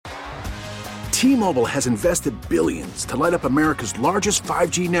T-Mobile has invested billions to light up America's largest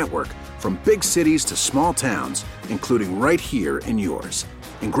 5G network, from big cities to small towns, including right here in yours.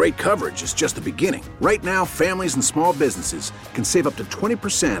 And great coverage is just the beginning. Right now, families and small businesses can save up to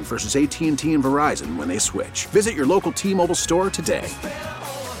 20% versus AT&T and Verizon when they switch. Visit your local T-Mobile store today.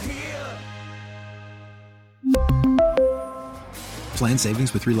 Plan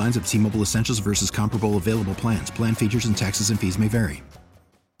savings with 3 lines of T-Mobile Essentials versus comparable available plans. Plan features and taxes and fees may vary.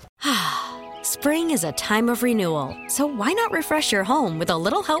 Spring is a time of renewal, so why not refresh your home with a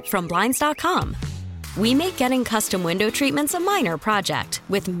little help from Blinds.com? We make getting custom window treatments a minor project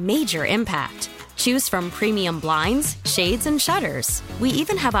with major impact. Choose from premium blinds, shades, and shutters. We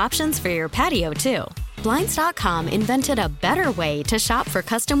even have options for your patio, too. Blinds.com invented a better way to shop for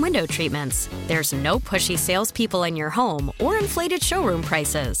custom window treatments. There's no pushy salespeople in your home or inflated showroom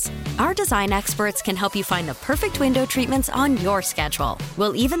prices. Our design experts can help you find the perfect window treatments on your schedule.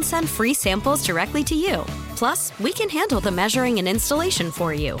 We'll even send free samples directly to you. Plus, we can handle the measuring and installation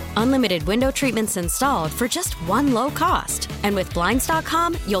for you. Unlimited window treatments installed for just one low cost. And with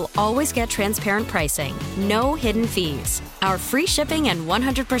Blinds.com, you'll always get transparent pricing. No hidden fees. Our free shipping and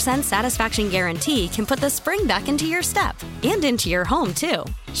 100% satisfaction guarantee can put the spring back into your step and into your home, too.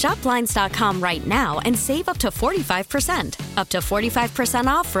 Shop Blinds.com right now and save up to 45%. Up to 45%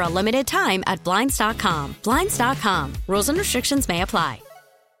 off for a limited time at Blinds.com. Blinds.com. Rules and restrictions may apply.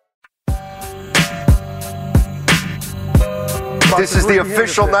 This is the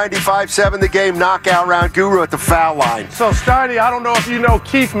official 95-7 The Game knockout round. Guru at the foul line. So, Steiny, I don't know if you know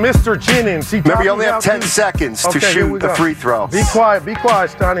Keith Mr. Jennings. Remember, you only have 10 seconds to shoot the free throw. Be quiet,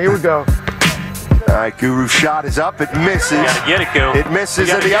 Steiny. Here we go. All right, Guru's shot is up. It misses. You gotta get it, Guru. It misses,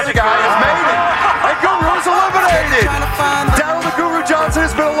 and the other guy has made it. And Guru's eliminated. Daryl the Guru Johnson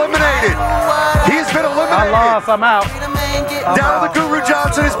has been eliminated. He's been eliminated. I lost. I'm out. Daryl the Guru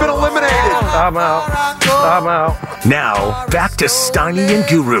Johnson has been eliminated. I'm out. Now, back to Steiny and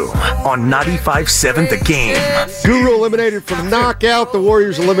Guru on 95.7 The Game. Guru eliminated from the knockout. The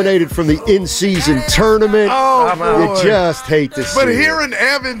Warriors eliminated from the in-season tournament. Oh, you just hate to see But it. hearing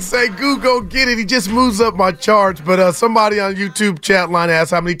Evan say, go get it, he just moves up my charts. But somebody on YouTube chat line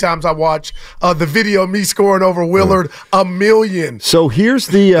asked how many times I watch the video of me scoring over Willard. 1 million. So here's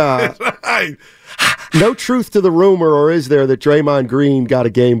the... Right. No truth to the rumor, or is there, that Draymond Green got a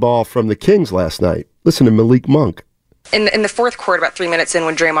game ball from the Kings last night? Listen to Malik Monk. In the fourth quarter, about 3 minutes in,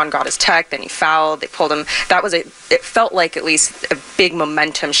 when Draymond got his tech, then he fouled, they pulled him. It felt like at least a big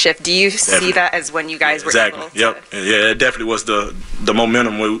momentum shift. Do you see that as when you guys were able to... Yep. Yeah, it definitely was the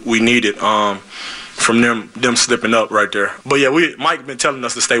momentum we needed from them slipping up right there. But yeah, Mike been telling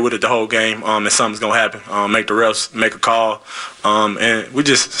us to stay with it the whole game, and something's gonna happen. Make the refs make a call, and we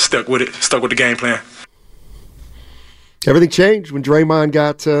just stuck with the game plan. Everything changed when Draymond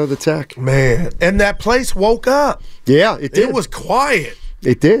got the tech. Man, and that place woke up. Yeah, it did. It was quiet.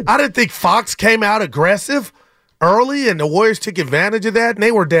 It did. I didn't think Fox came out aggressive early, and the Warriors took advantage of that, and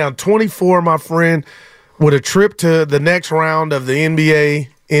they were down 24, my friend, with a trip to the next round of the NBA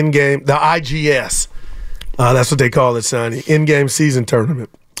in-game, the IGS. That's what they call it, Sonny, in-game season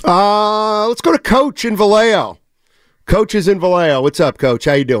tournament. Let's go to Coach in Vallejo. Coach is in Vallejo. What's up, Coach?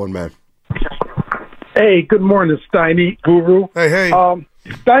 How you doing, man? Hey, good morning, Steiny Guru. Hey.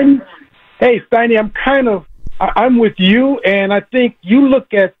 Steiny, I'm with you, and I think you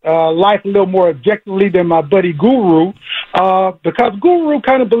look at life a little more objectively than my buddy Guru, because Guru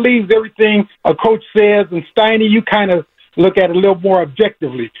kind of believes everything a coach says, and Steiny, you kind of look at it a little more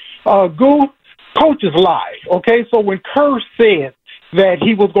objectively. Coaches lie, okay? So when Kerr said that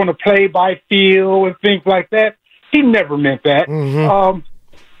he was going to play by feel and things like that, he never meant that. Mm-hmm.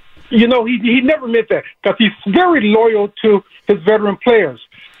 He never meant that, because he's very loyal to his veteran players.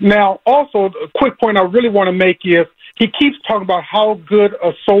 Now, also, a quick point I really want to make is he keeps talking about how good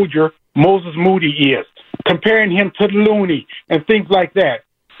a soldier Moses Moody is, comparing him to Looney and things like that.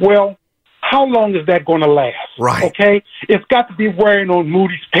 Well, how long is that going to last? Right. Okay? It's got to be wearing on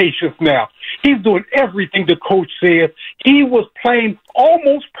Moody's patience now. He's doing everything the coach says. He was playing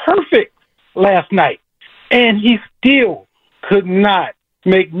almost perfect last night, and he still could not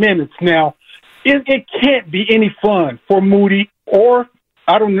make minutes. Now, it can't be any fun for Moody, or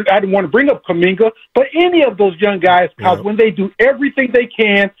I don't want to bring up Kuminga, but any of those young guys, because when they do everything they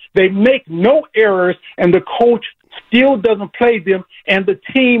can, they make no errors, and the coach still doesn't play them, and the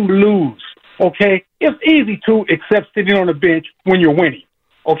team lose. Okay? It's easy to accept sitting on the bench when you're winning.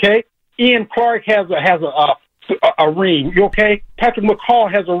 Okay? Ian Clark has a ring. Okay? Patrick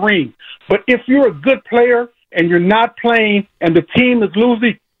McCall has a ring. But if you're a good player and you're not playing and the team is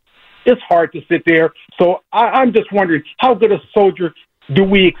losing, it's hard to sit there. So I'm just wondering, how good a soldier do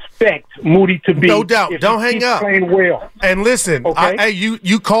we expect Moody to be? No doubt. If Don't he hang keeps up. Playing well. And listen, Okay.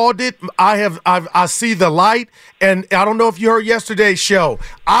 you called it. I see the light, and I don't know if you heard yesterday's show.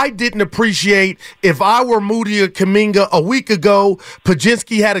 I didn't appreciate if I were Moody or Kuminga a week ago.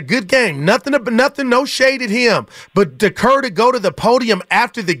 Pajinski had a good game. Nothing, no shade at him. But to Kerr to go to the podium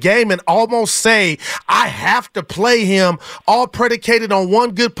after the game and almost say, I have to play him, all predicated on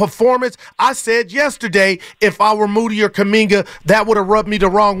one good performance. I said yesterday, if I were Moody or Kuminga, that would have rubbed me the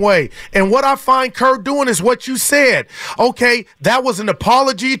wrong way. And what I find Kerr doing is what you said. Okay, that was an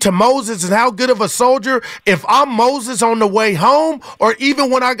apology to Moses and how good of a soldier. If I'm Moses on the way home, or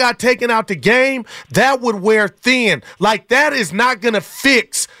even when I got taken out the game, that would wear thin. Like, that is not going to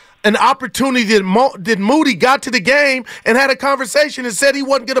fix an opportunity that Moody got to the game and had a conversation and said he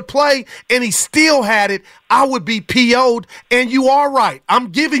wasn't going to play, and he still had it. I would be PO'd, and you are right. I'm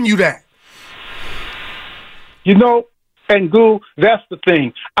giving you that. You know, and Goo, that's the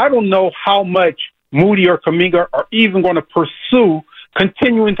thing. I don't know how much Moody or Kuminga are even going to pursue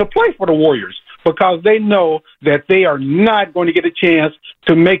continuing to play for the Warriors, because they know that they are not going to get a chance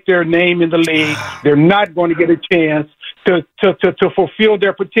to make their name in the league. They're not going to get a chance to fulfill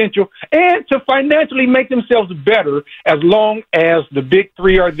their potential and to financially make themselves better as long as the big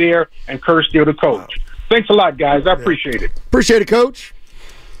three are there and Kerr's still the coach. Thanks a lot, guys. I appreciate it. Appreciate it, Coach.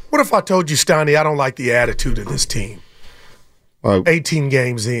 What if I told you, Steiny, I don't like the attitude of this team? 18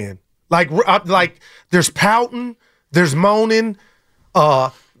 games in. Like there's pouting, there's moaning,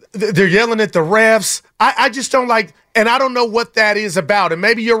 they're yelling at the refs. I just don't like, and I don't know what that is about. And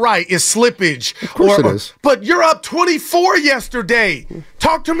maybe you're right, it's slippage. Of course it is. But you're up 24 yesterday.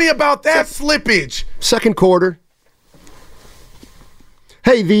 Talk to me about that slippage. Second quarter.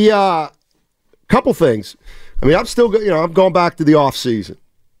 Hey, the couple things. I mean, I'm going back to the offseason.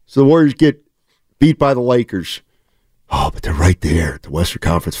 So the Warriors get beat by the Lakers. Oh, but they're right there at the Western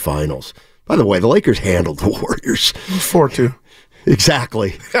Conference Finals. By the way, the Lakers handled the Warriors. 4-2.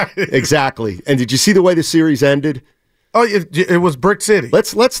 Exactly. Exactly. And did you see the way the series ended? Oh, it was Brick City.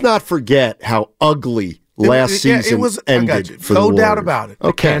 Let's not forget how ugly last season ended for the Warriors. No doubt about it.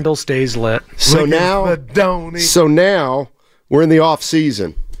 Okay. The candle stays lit. So now we're in the off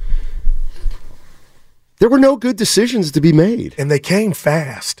season. There were no good decisions to be made. And they came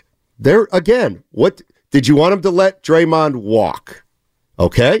fast. There again, what did you want him to let Draymond walk?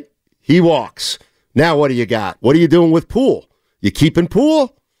 Okay? He walks. Now what do you got? What are you doing with Poole? You keeping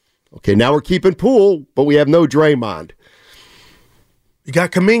Poole? Okay, now we're keeping Poole, but we have no Draymond. You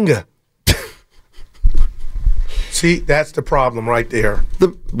got Kuminga. See, that's the problem right there.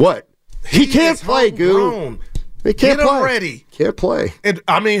 What? He can't play, Goo. He can't play. Get him ready. Can't play. And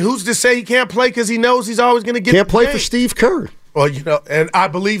I mean, who's to say he can't play because he knows he's always going to get Can't the play game? for Steve Kerr. Well, and I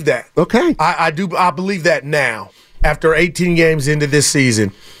believe that. Okay. I believe that now. After 18 games into this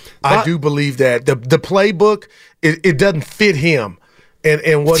season, I do believe that. The playbook, it doesn't fit him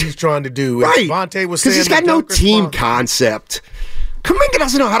and what he's trying to do. Right. Vontae was saying because he's got no team concept. Kuminga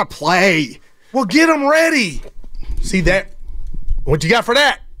doesn't know how to play. Well, get him ready. See that? What you got for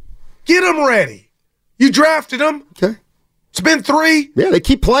that? Get him ready. You drafted him. Okay. It's been 3. Yeah, they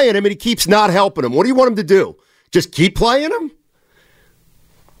keep playing him, and he keeps not helping him. What do you want him to do? Just keep playing him?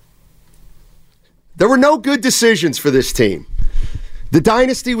 There were no good decisions for this team. The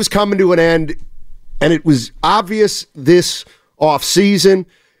dynasty was coming to an end, and it was obvious this offseason.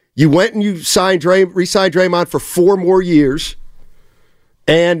 You went and you re-signed Draymond for 4 more years,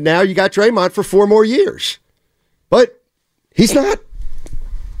 and now you got Draymond for 4 more years. But he's not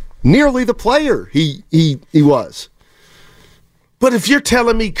nearly the player he was. But if you're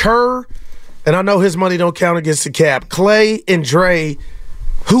telling me Kerr, and I know his money don't count against the cap, Clay and Dre,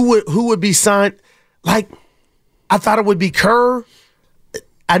 who would be signed? Like, I thought it would be Kerr.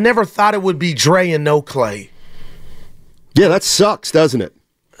 I never thought it would be Dre and no Clay. Yeah, that sucks, doesn't it?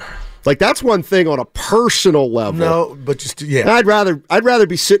 Like, that's one thing on a personal level. No, but just yeah. I'd rather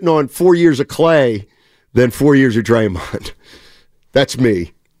be sitting on 4 years of Clay than 4 years of Draymond. That's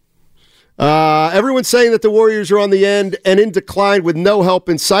me. Everyone saying that the Warriors are on the end and in decline with no help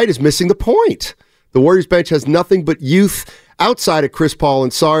in sight is missing the point. The Warriors bench has nothing but youth outside of Chris Paul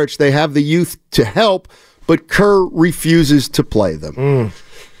and Sarge. They have the youth to help, but Kerr refuses to play them.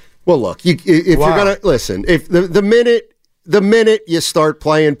 Well, look, if you're going to listen, if the minute you start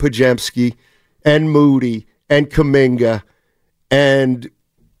playing Pajemski and Moody and Kuminga and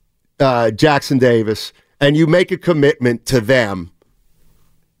Jackson Davis, and you make a commitment to them,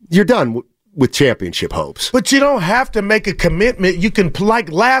 you're done with championship hopes. But you don't have to make a commitment. You can, like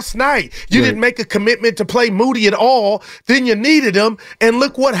last night, you didn't make a commitment to play Moody at all. Then you needed him, and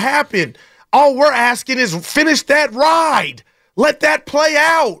look what happened. All we're asking is finish that ride. Let that play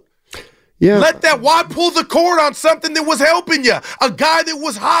out. Yeah. Why pull the cord on something that was helping you? A guy that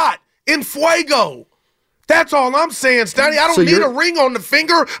was hot in fuego. That's all I'm saying, Steiny. I don't need a ring on the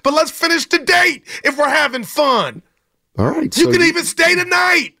finger, but let's finish the date if we're having fun. All right. You can even stay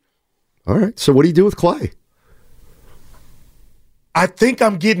tonight. All right. So what do you do with Clay? I think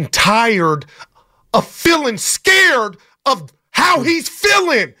I'm getting tired of feeling scared of how he's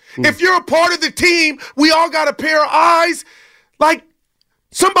feeling. If you're a part of the team, we all got a pair of eyes. Like,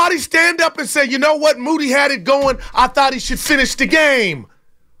 somebody stand up and say, you know what? Moody had it going. I thought he should finish the game.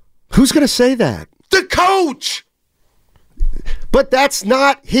 Who's going to say that? The coach. But that's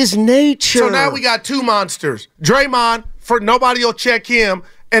not his nature. So now we got two monsters. Draymond, nobody will check him.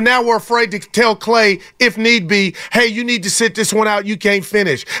 And now we're afraid to tell Clay, if need be, hey, you need to sit this one out. You can't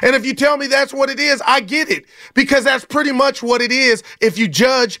finish. And if you tell me that's what it is, I get it. Because that's pretty much what it is if you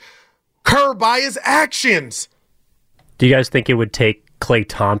judge Kerr by his actions. Do you guys think it would take Klay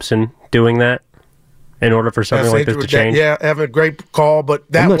Thompson doing that in order for something like this to change? Yeah, have a great call, but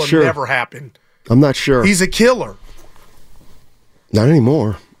that will never happen. I'm not sure. He's a killer. Not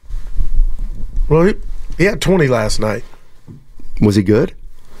anymore. Well, he had 20 last night. Was he good?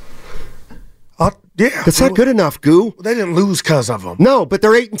 Yeah. That's not good enough, Goo. They didn't lose because of him. No, but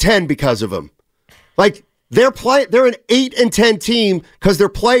they're 8-10 because of him. Like, they're an 8-10 team because their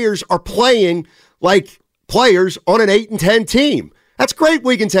players are playing like players on an 8-10 team. That's great.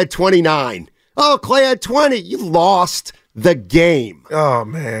 Wiggins had 29. Oh, Clay had 20. You lost the game. Oh,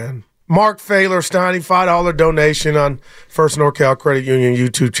 man. Mark Failer, Steiny, $5 donation on First NorCal Credit Union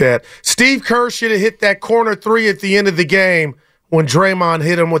YouTube chat. Steve Kerr should have hit that corner three at the end of the game when Draymond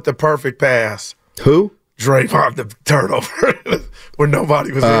hit him with the perfect pass. Who? Draymond, the turnover, where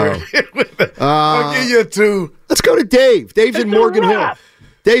nobody was there. I'll give you a two. Let's go to Dave. Dave's in Morgan Hill.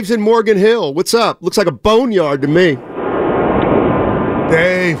 Dave's in Morgan Hill. What's up? Looks like a boneyard to me.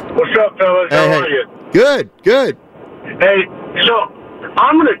 Dave. What's up, fellas? How are you? Good. Hey, so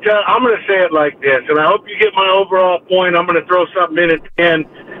I'm gonna say it like this, and I hope you get my overall point. I'm gonna throw something in at the end,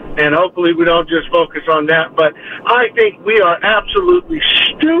 and hopefully we don't just focus on that. But I think we are absolutely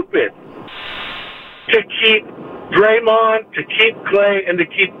stupid to keep Draymond, to keep Clay, and to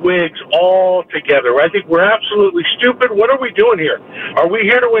keep Wiggs all together. I think we're absolutely stupid. What are we doing here? Are we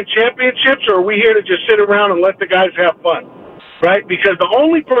here to win championships, or are we here to just sit around and let the guys have fun? Right? Because the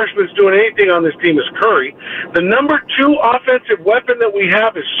only person that's doing anything on this team is Curry. The number 2 offensive weapon that we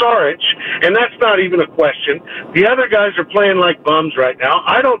have is Saric, and that's not even a question. The other guys are playing like bums right now.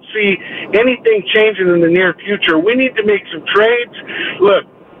 I don't see anything changing in the near future. We need to make some trades. Look,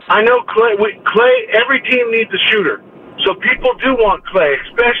 I know Clay, every team needs a shooter. So people do want Clay,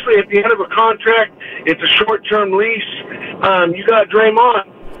 especially at the end of a contract. It's a short-term lease. You got Draymond.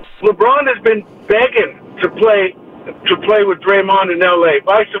 LeBron has been begging to play with Draymond in L.A.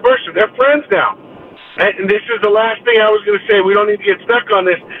 Vice versa. They're friends now. And this is the last thing I was going to say. We don't need to get stuck on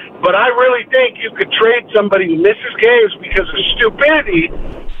this. But I really think you could trade somebody who misses games because of stupidity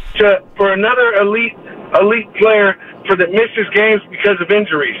for another elite player that misses games because of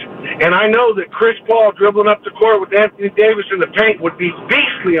injuries. And I know that Chris Paul dribbling up the court with Anthony Davis in the paint would be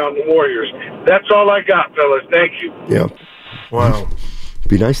beastly on the Warriors. That's all I got, fellas. Thank you. Yeah. Wow. It'd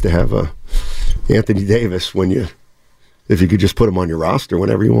be nice to have Anthony Davis if you could just put him on your roster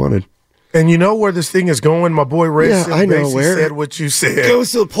whenever you wanted. And you know where this thing is going? My boy Ray I know where. said what you said. It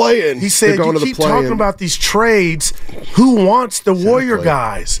goes to the play-in. He said, you keep talking about these trades. Who wants the Warrior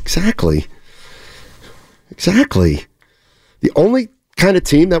guys? Exactly. The only kind of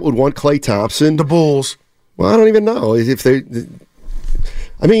team that would want Klay Thompson. The Bulls. Well, I don't even know if they.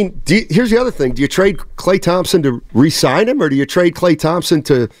 I mean, here's the other thing. Do you trade Klay Thompson to re-sign him, or do you trade Klay Thompson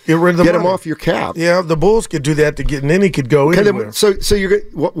to get him off your cap? Yeah, the Bulls could do that and then he could go anywhere. So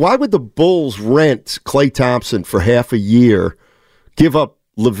why would the Bulls rent Klay Thompson for half a year, give up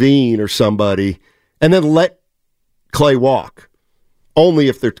Levine or somebody, and then let Klay walk? Only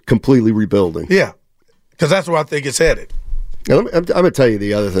if they're completely rebuilding. Yeah, because that's where I think it's headed. And I'm going to tell you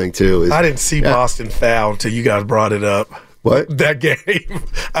the other thing, too. I didn't see Boston foul until you guys brought it up. What? That game.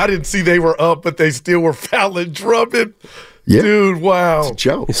 I didn't see they were up, but they still were fouling Drummond. Yeah. Dude, wow. It's a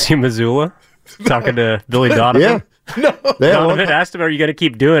joke. You see Missoula talking to Billy Donovan? No. Donovan asked him, are you going to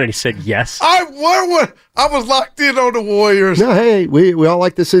keep doing it? And he said, yes. I was locked in on the Warriors. No, hey, we all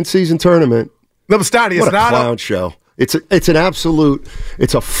like this in-season tournament. No, but Steiny, what it's a not clown show. It's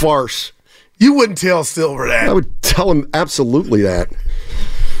a farce. You wouldn't tell Silver that. I would tell him absolutely that.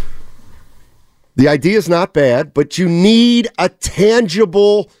 The idea is not bad, but you need a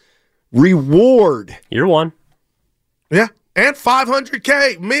tangible reward. You're one. Yeah, and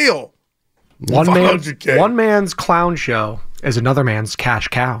 $500K meal. One man's clown show. is another man's cash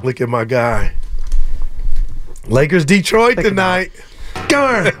cow. Look at my guy. Lakers Detroit tonight.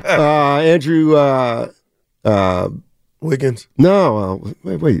 Go Andrew Wiggins. No,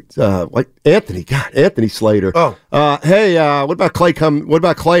 wait. Like Anthony. God, Anthony Slater. Oh. Hey, what about Clay? What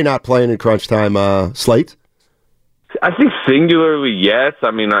about Clay not playing in crunch time? Slate. I think singularly, yes.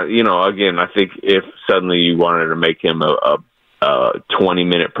 I mean, again, I think if suddenly you wanted to make him a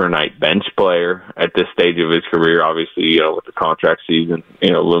 20-minute per night bench player at this stage of his career, obviously, with the contract season,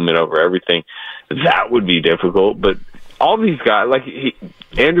 looming over everything, that would be difficult. But all these guys,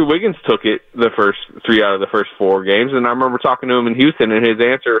 Andrew Wiggins took it the first 3 out of the first 4 games, and I remember talking to him in Houston, and his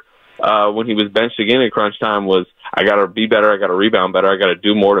answer when he was benched again in crunch time was, I got to be better, I got to rebound better, I got to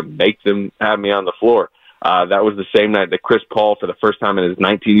do more to make them have me on the floor. That was the same night that Chris Paul, for the first time in his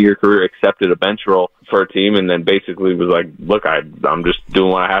 19-year career, accepted a bench role for a team and then basically was like, look, I'm just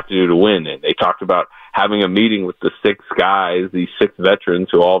doing what I have to do to win. And they talked about having a meeting with the 6 guys, these 6 veterans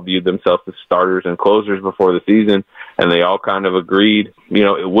who all viewed themselves as starters and closers before the season, and they all kind of agreed,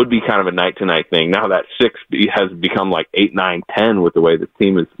 it would be kind of a night-to-night thing. Now that 6 has become like 8, 9, 10 with the way the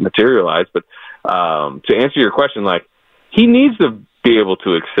team is materialized. But to answer your question, he needs to be able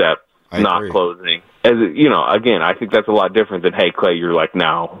to accept not closing. As again, I think that's a lot different than, hey, Clay, you're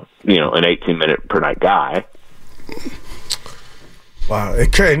now, an 18-minute per night guy. Wow.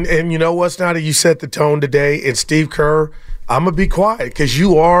 And you know what's not? You set the tone today. And Steve Kerr, I'm going to be quiet because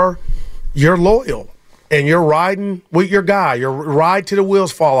you're loyal and you're riding with your guy. You're ride to the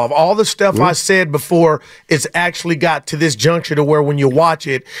wheels fall off. All the stuff I said before, it's actually got to this juncture to where when you watch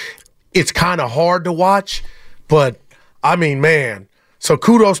it, it's kind of hard to watch. But, I mean, man. So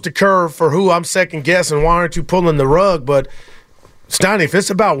kudos to Kerr for who I'm second guessing. Why aren't you pulling the rug? But Steiny, if it's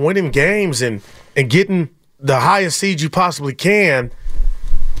about winning games and getting the highest seed you possibly can,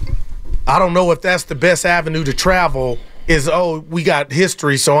 I don't know if that's the best avenue to travel is, we got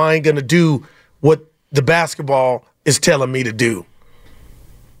history, so I ain't going to do what the basketball is telling me to do.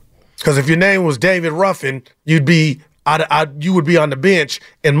 Because if your name was David Ruffin, you would be on the bench,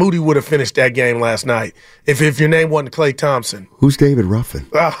 and Moody would have finished that game last night if your name wasn't Klay Thompson. Who's David Ruffin?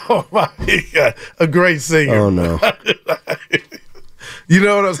 Oh, my God. A great singer. Oh, no. You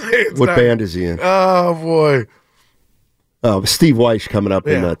know what I'm saying? What band is he in? Oh, boy. Oh, Steve Wyche coming up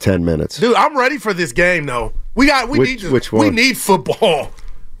in 10 minutes. Dude, I'm ready for this game, though. Which one? We need football.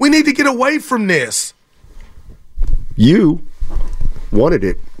 We need to get away from this. You wanted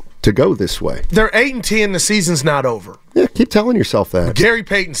it to go this way. They're 8-10. The season's not over. Yeah, keep telling yourself that. Gary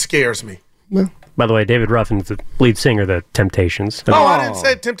Payton scares me. Well, by the way, David Ruffin's the lead singer of the Temptations. I didn't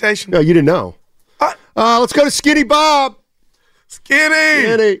say Temptation. No, you didn't know. Let's go to Skinny Bob.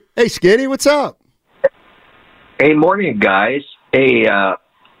 Skinny. Hey, Skinny, what's up? Hey, morning, guys. Hey,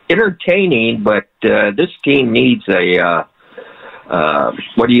 entertaining, but this team needs a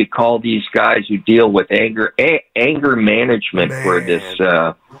what do you call these guys who deal with anger management for this.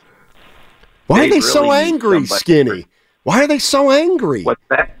 Why are they so angry, Skinny? Why are they so angry? What's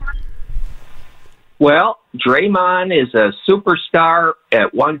that? Well, Draymond is a superstar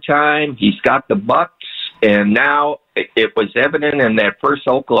at one time. He's got the Bucks, and now it was evident in that first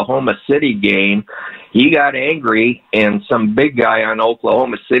Oklahoma City game. He got angry, and some big guy on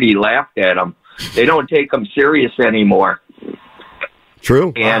Oklahoma City laughed at him. They don't take him serious anymore.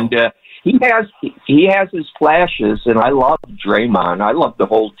 True. And he has his flashes, and I love Draymond. I love the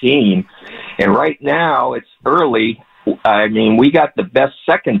whole team. And right now, it's early. I mean, we got the best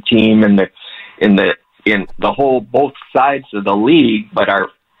second team in the whole both sides of the league. But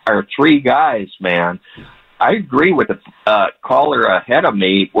our 3 guys, man, I agree with the caller ahead of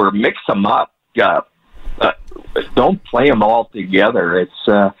me. We're mix them up. Don't play them all together.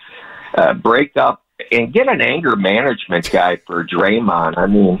 It's break up. And get an anger management guy for Draymond. I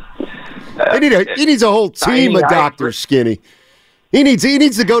mean, he needs a whole team of doctors, Skinny. He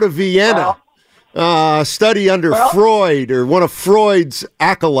needs to go to Vienna, study under Freud or one of Freud's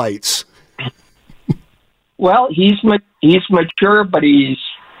acolytes. Well, he's mature, but he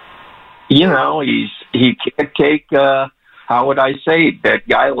can't take. How would I say? That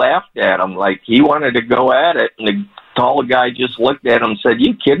guy laughed at him like he wanted to go at it, and the tall guy just looked at him and said,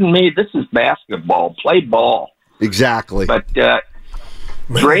 "You kidding me? This is basketball. Play ball." Exactly. But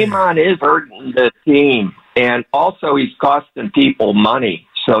Draymond is hurting the team, and also he's costing people money.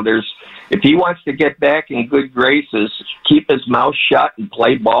 So if he wants to get back in good graces, keep his mouth shut and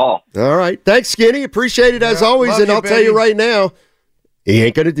play ball. All right. Thanks, Skinny. Appreciate it as always. And I'll tell you right now, he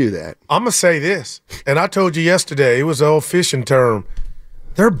ain't going to do that. I'm going to say this, and I told you yesterday, it was an old fishing term.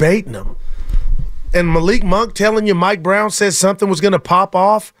 They're baiting him. And Malik Monk telling you Mike Brown said something was going to pop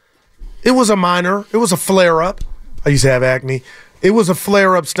off, it was a minor. It was a flare-up. I used to have acne. It was a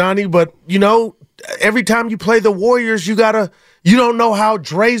flare-up, Steiny, but, every time you play the Warriors, you don't know how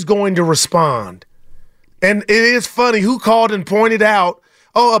Dre's going to respond. And it is funny. Who called and pointed out,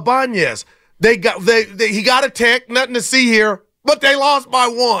 Ibanez, he got a tech, nothing to see here, but they lost by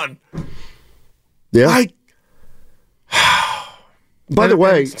 1. Yeah. By the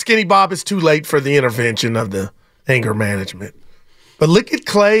way, Skinny Bob, is too late for the intervention of the anger management. But look at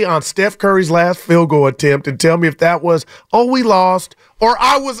Clay on Steph Curry's last field goal attempt and tell me if that was, we lost, or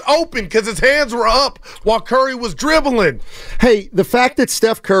I was open because his hands were up while Curry was dribbling. Hey, the fact that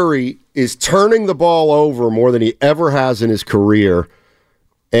Steph Curry is turning the ball over more than he ever has in his career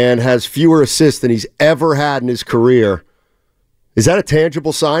and has fewer assists than he's ever had in his career, is that a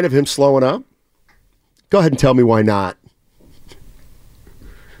tangible sign of him slowing up? Go ahead and tell me why not.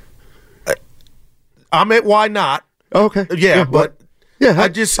 I'm at why not. Okay. Yeah, but... Yeah,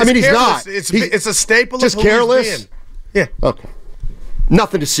 he's not. It's a staple just of who careless. He's been. Yeah. Okay.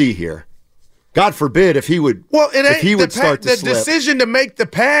 Nothing to see here. God forbid if he would. Well, it ain't. If he would start to the slip. decision to make the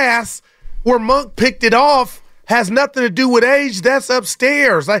pass where Monk picked it off has nothing to do with age. That's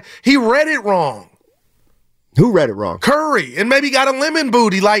upstairs. He read it wrong. Who read it wrong? Curry, and maybe got a lemon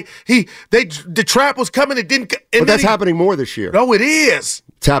booty. The trap was coming. It didn't. But that's happening more this year. No, it is.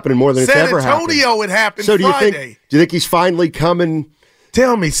 It's happening more than it's ever happened. San Antonio, it happened. So do you Friday. think? Do you think he's finally coming?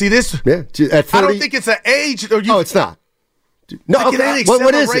 Tell me. See this? Yeah. At 40? I don't think it's an age. It's not. No. Okay.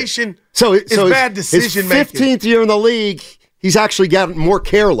 What is it? So it's bad decision making. His 15th year in the league, he's actually gotten more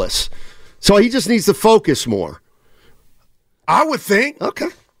careless. So he just needs to focus more. I would think. Okay.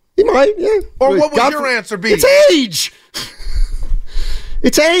 He might. Yeah. Or what would your answer be? It's age.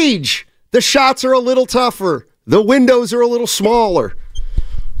 It's age. The shots are a little tougher. The windows are a little smaller.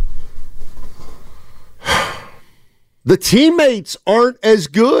 The teammates aren't as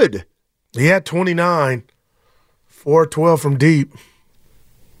good. He had 29, 4-12 from deep.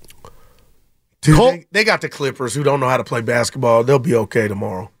 Dude, they got the Clippers who don't know how to play basketball. They'll be okay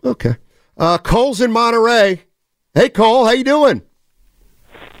tomorrow. Okay. Cole's in Monterey. Hey, Cole, how you doing?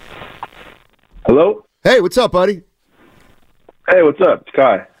 Hello? Hey, what's up, buddy? Hey, what's up? It's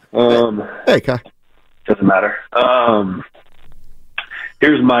Kai. Hey, Kai. Doesn't matter.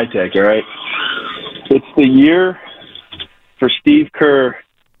 Here's my take, all right? It's the year for Steve Kerr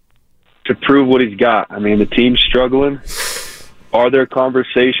to prove what he's got. I mean, the team's struggling. Are there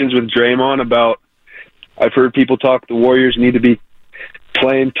conversations with Draymond about, I've heard people talk, the Warriors need to be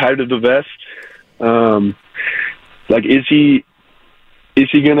playing tight to the vest. Is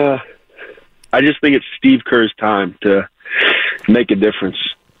he going to, I just think it's Steve Kerr's time to make a difference.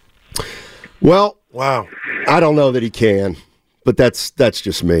 Well, wow. I don't know that he can, but that's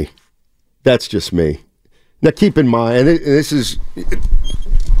just me. That's just me. Now, keep in mind, and this is,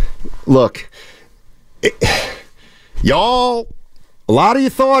 look, y'all, a lot of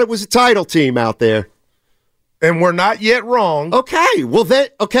you thought it was a title team out there. And we're not yet wrong. Okay, well,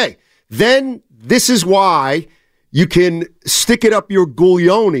 then this is why you can stick it up your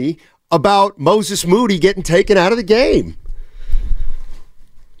Guglioni about Moses Moody getting taken out of the game.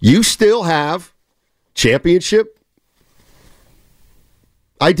 You still have championship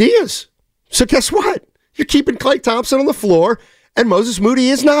ideas. So guess what? You're keeping Klay Thompson on the floor, and Moses Moody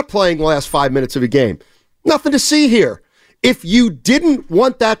is not playing the last 5 minutes of a game. Nothing to see here. If you didn't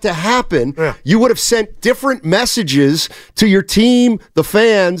want that to happen, you would have sent different messages to your team, the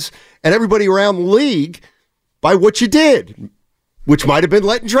fans, and everybody around the league by what you did, which might have been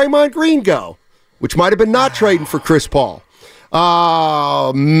letting Draymond Green go, which might have been not trading for Chris Paul.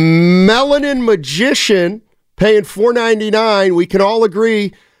 Melanin Magician paying $4.99. We can all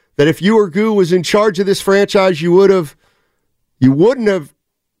agree that if you or Goo was in charge of this franchise, you wouldn't have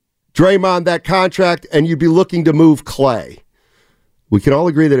Draymond that contract, and you'd be looking to move Clay. We can all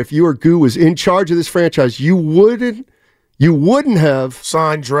agree that if you or Goo was in charge of this franchise, you wouldn't have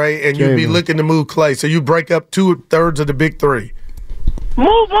signed Dre, and you'd be looking to move Clay. So you break up 2/3 of the big three.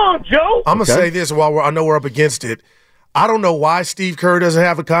 Move on, Joe. I'm gonna say this while I know we're up against it. I don't know why Steve Kerr doesn't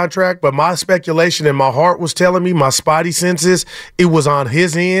have a contract, but my speculation in my heart was telling me, my spidey senses, it was on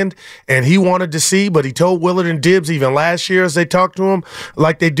his end, and he wanted to see, but he told Willard and Dibbs even last year as they talked to him,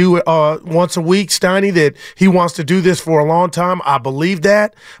 like they do once a week, Steiny, that he wants to do this for a long time. I believe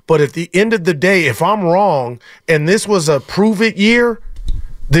that, but at the end of the day, if I'm wrong, and this was a prove-it year,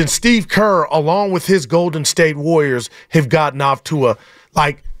 then Steve Kerr, along with his Golden State Warriors, have gotten off to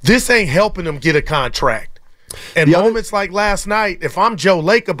this ain't helping them get a contract. And moments like last night, if I'm Joe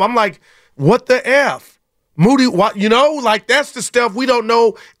Lacob, I'm like, what the F? Moody, like that's the stuff we don't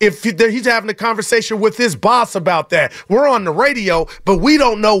know if he's having a conversation with his boss about that. We're on the radio, but we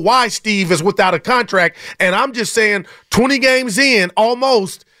don't know why Steve is without a contract. And I'm just saying 20 games in,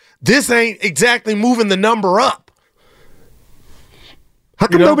 almost, this ain't exactly moving the number up. How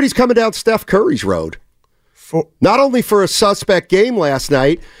come nobody's coming down Steph Curry's road? Not only for a suspect game last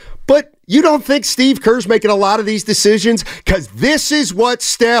night, but you don't think Steve Kerr's making a lot of these decisions? Because this is what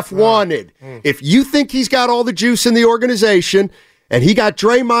Steph wanted. If you think he's got all the juice in the organization and he got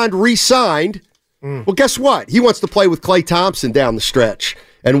Draymond re-signed, well, guess what? He wants to play with Klay Thompson down the stretch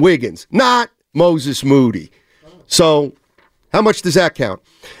and Wiggins, not Moses Moody. So how much does that count?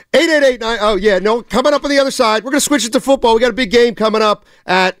 888-9. Oh, yeah, no, coming up on the other side. We're going to switch it to football. We got a big game coming up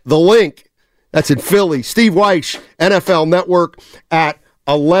at The Link. That's in Philly. Steve Wyche, NFL Network at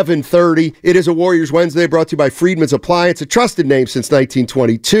 11:30. It is a Warriors Wednesday brought to you by Friedman's Appliance, a trusted name since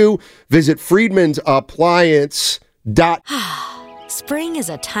 1922. Visit friedmansappliance.com. Spring is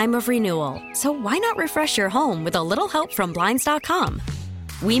a time of renewal, so why not refresh your home with a little help from Blinds.com?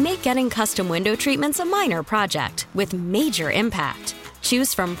 We make getting custom window treatments a minor project with major impact.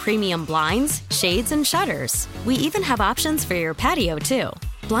 Choose from premium blinds, shades, and shutters. We even have options for your patio, too.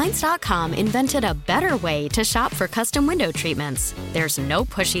 Blinds.com invented a better way to shop for custom window treatments. There's no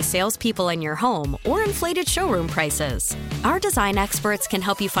pushy salespeople in your home or inflated showroom prices. Our design experts can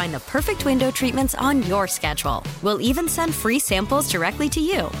help you find the perfect window treatments on your schedule. We'll even send free samples directly to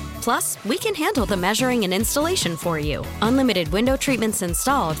you. Plus, we can handle the measuring and installation for you. Unlimited window treatments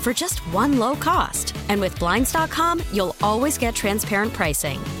installed for just one low cost. And with Blinds.com, you'll always get transparent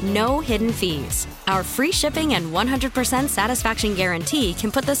pricing. No hidden fees. Our free shipping and 100% satisfaction guarantee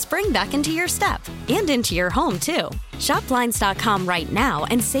can put the spring back into your step and into your home, too. Shop Blinds.com right now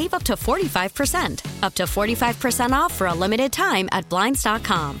and save up to 45%. Up to 45% off for a limited time at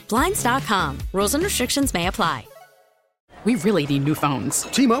Blinds.com. Blinds.com. Rules and restrictions may apply. We really need new phones.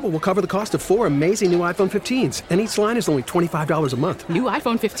 T-Mobile will cover the cost of 4 amazing new iPhone 15s, and each line is only $25 a month. New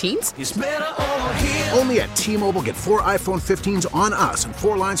iPhone 15s? It's better over here. Only at T-Mobile, get 4 iPhone 15s on us and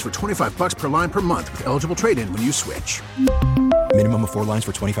 4 lines for $25 per line per month with eligible trade-in when you switch. Minimum of 4 lines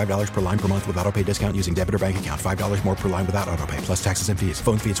for $25 per line per month with autopay discount using debit or bank account. $5 more per line without autopay, plus taxes and fees.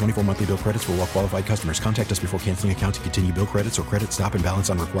 Phone fee at 24 monthly bill credits for well-qualified customers. Contact us before canceling account to continue bill credits or credit stop and balance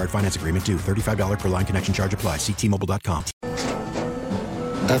on required finance agreement due. $35 per line connection charge applies. See T-Mobile.com.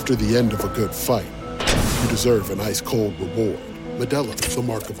 After the end of a good fight, you deserve an ice-cold reward. Modelo is the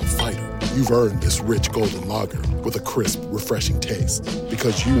mark of a fighter. You've earned this rich golden lager with a crisp, refreshing taste.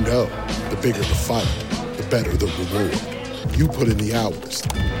 Because you know, the bigger the fight, the better the reward. You put in the hours,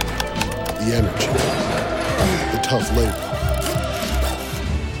 the energy, the tough labor.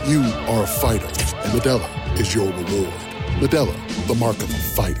 You are a fighter, and Modelo is your reward. Modelo, the mark of a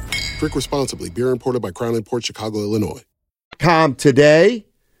fighter. Drink responsibly. Beer imported by Crown Imports, Chicago, Illinois. Today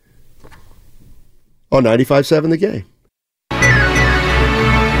on 95.7 The Game.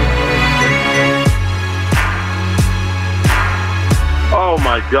 Oh,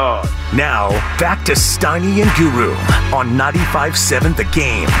 my God. Now, back to Steiny and Guru on 95.7 The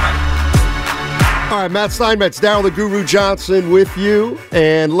Game. All right, Matt Steinmetz, Daryl the Guru Johnson with you,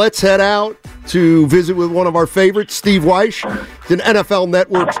 and let's head out to visit with one of our favorites, Steve Wyche, an NFL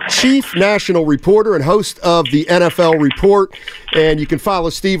Network's chief national reporter and host of the NFL Report. And you can follow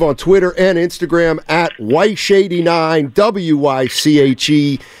Steve on Twitter and Instagram at Wyche89,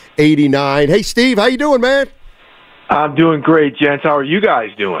 W-Y-C-H-E 89. Hey, Steve, how you doing, man? I'm doing great, gents. How are you guys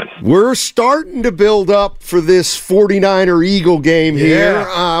doing? We're starting to build up for this 49er-Eagle game here.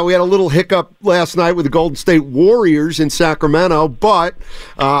 We had a little hiccup last night with the Golden State Warriors in Sacramento, but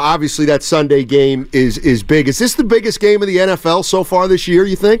obviously that Sunday game is big. Is this the biggest game of the NFL so far this year,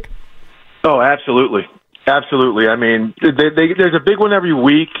 you think? Oh, absolutely. Absolutely. I mean, there's a big one every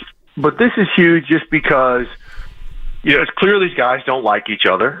week, but this is huge just because, it's clear these guys don't like each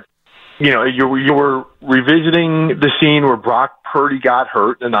other. You were revisiting the scene where Brock Purdy got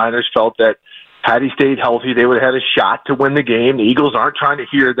hurt. The Niners felt that had he stayed healthy, they would have had a shot to win the game. The Eagles aren't trying to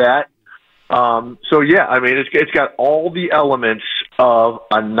hear that. It's got all the elements of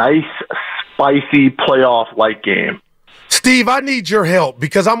a nice, spicy playoff-like game. Steve, I need your help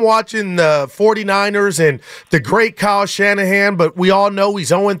because I'm watching the 49ers and the great Kyle Shanahan, but we all know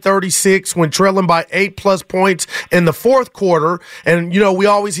he's 0-36 when trailing by 8+ points in the fourth quarter. And, we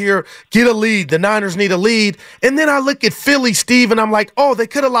always hear, get a lead. The Niners need a lead. And then I look at Philly, Steve, and I'm like, oh, they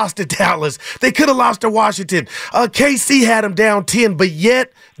could have lost to Dallas. They could have lost to Washington. KC had them down 10, but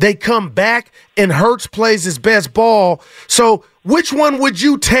yet they come back and Hurts plays his best ball. So which one would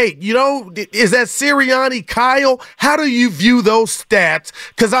you take? You know, is that Sirianni, Kyle? How do you view those stats?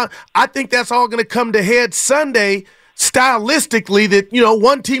 Because I think that's all going to come to head Sunday stylistically, that, you know,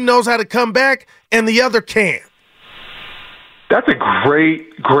 one team knows how to come back and the other can't. That's a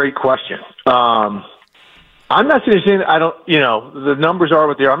great question. I'm not saying the numbers are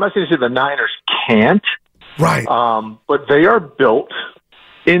what they are. I'm not saying the Niners can't. Right. But they are built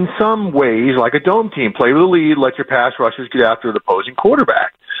in some ways like a dome team. Play with the lead, let your pass rushers get after the opposing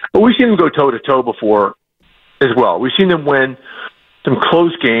quarterback. But we've seen them go toe-to-toe before as well. We've seen them win some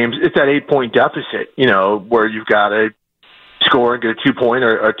close games. It's that 8-point deficit, you know, where you've got to score and get a 2-point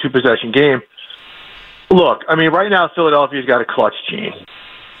or a 2-possession game. Look, I mean, right now Philadelphia's got a clutch gene.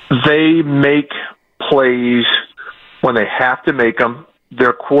 They make plays when they have to make them.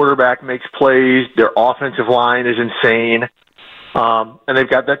 Their quarterback makes plays. Their offensive line is insane. And they've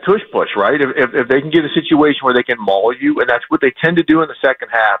got that tush-push, right? If they can get a situation where they can maul you, and that's what they tend to do in the second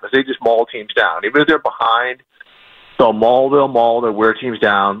half, is they just maul teams down. Even if they're behind, they'll maul, they'll wear teams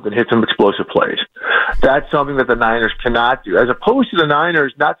down, then hit some explosive plays. That's something that the Niners cannot do. As opposed to the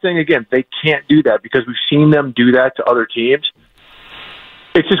Niners, not saying, again, they can't do that, because we've seen them do that to other teams.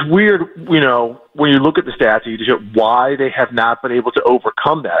 It's just weird, you know, when you look at the stats, you just why they have not been able to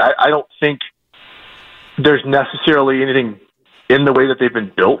overcome that. I don't think there's necessarily anything in the way that they've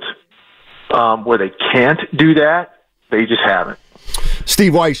been built where they can't do that. They just haven't.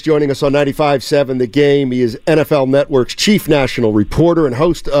 Steve Wyche joining us on 95.7 The Game. He is NFL Network's chief national reporter and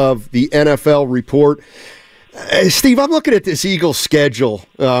host of the NFL Report. Steve, I'm looking at this Eagles schedule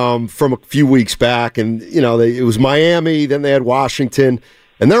from a few weeks back, and you know it was Miami, then they had Washington,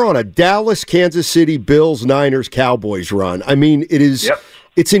 and they're on a Dallas, Kansas City, Bills, Niners, Cowboys run. I mean, it is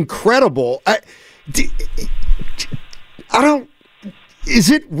it's incredible.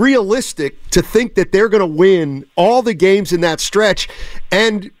 Is it realistic to think that they're going to win all the games in that stretch?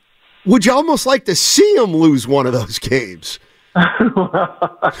 And would you almost like to see them lose one of those games? Well,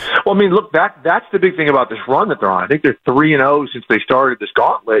 I mean, look, that's the big thing about this run that they're on. I think they're 3-0 since they started this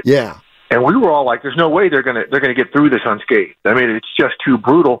gauntlet. Yeah. And we were all like, there's no way they're gonna get through this unscathed. I mean, it's just too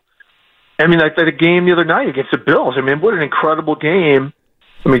brutal. I mean, like the game the other night against the Bills. I mean, what an incredible game.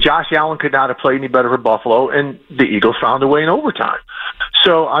 I mean, Josh Allen could not have played any better for Buffalo, and the Eagles found a way in overtime.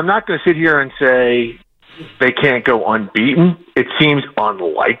 So I'm not going to sit here and say they can't go unbeaten. It seems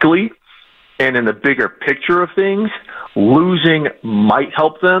unlikely. And in the bigger picture of things, losing might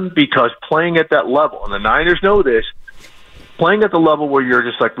help them, because playing at that level, and the Niners know this, playing at the level where you're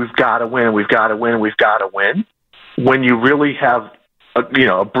just like, we've got to win, we've got to win, we've got to win, when you really have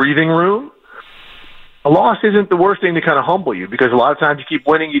a breathing room, a loss isn't the worst thing to kind of humble you, because a lot of times you keep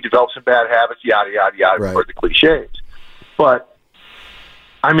winning, you develop some bad habits, yada, yada, yada, right, for the cliches. But,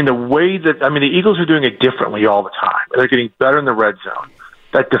 I mean, the Eagles are doing it differently all the time. They're getting better in the red zone.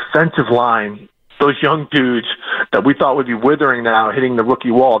 That defensive line, those young dudes that we thought would be withering now, hitting the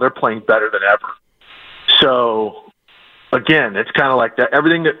rookie wall, they're playing better than ever. So, again, it's kind of like that.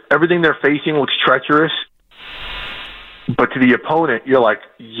 Everything they're facing looks treacherous, but to the opponent, you're like,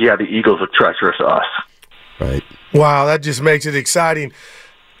 yeah, the Eagles look treacherous to us. Right. Wow, that just makes it exciting.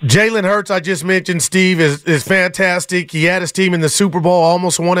 Jalen Hurts, I just mentioned, Steve, is fantastic. He had his team in the Super Bowl,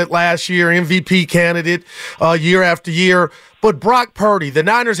 almost won it last year, MVP candidate year after year. But Brock Purdy, the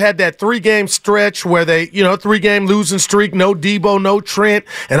Niners had that 3-game stretch where they, 3-game losing streak, no Debo, no Trent.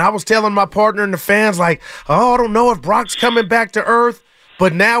 And I was telling my partner and the fans, like, I don't know if Brock's coming back to earth,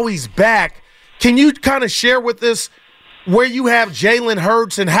 but now he's back. Can you kind of share with us where you have Jalen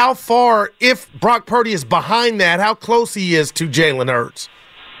Hurts and how far, if Brock Purdy is behind that, how close he is to Jalen Hurts?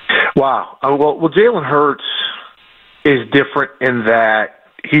 Wow. Well, Jalen Hurts is different in that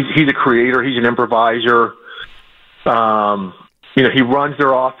he's a creator. He's an improviser. He runs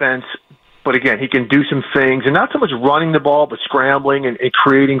their offense, but again, he can do some things, and not so much running the ball, but scrambling and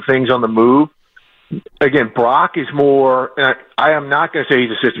creating things on the move. Again, Brock is more, and I am not going to say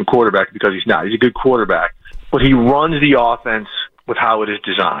he's a system quarterback, because he's not. He's a good quarterback, but he runs the offense with how it is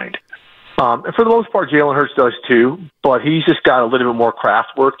designed. And for the most part, Jalen Hurts does too, but he's just got a little bit more craft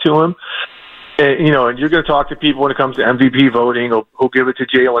work to him. And, and you're going to talk to people when it comes to MVP voting who'll give it to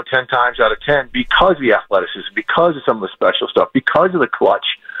Jalen 10 times out of 10 because of the athleticism, because of some of the special stuff, because of the clutch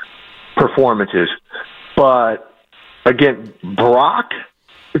performances. But, again, Brock,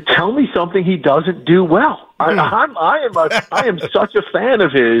 tell me something he doesn't do well. I am such a fan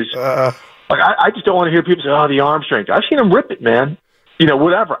of his. I just don't want to hear people say, the arm strength. I've seen him rip it, man.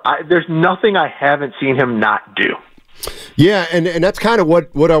 Whatever. There's nothing I haven't seen him not do. Yeah, and that's kind of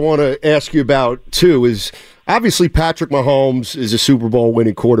what I want to ask you about, too, is Obviously, Patrick Mahomes is a Super Bowl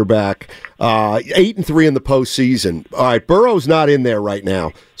winning quarterback, 8-3 in the postseason. All right, Burrow's not in there right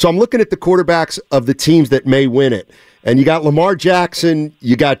now. So I'm looking at the quarterbacks of the teams that may win it. And you got Lamar Jackson,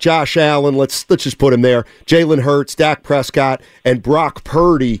 you got Josh Allen, let's just put him there, Jalen Hurts, Dak Prescott, and Brock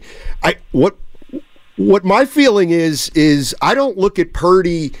Purdy. What my feeling is I don't look at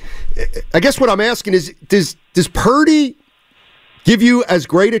Purdy. I guess what I'm asking is, does Purdy give you as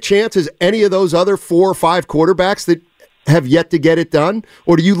great a chance as any of those other 4 or 5 quarterbacks that have yet to get it done?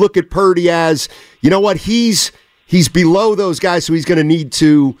 Or do you look at Purdy as, you know what, he's below those guys, so he's going to need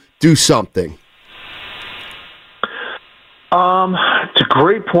to do something? It's a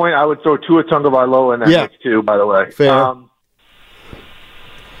great point. I would throw Tua Tagovailoa in that mix too, by the way. Fair. I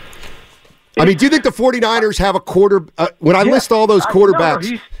mean, do you think the 49ers have a quarter? When I list all those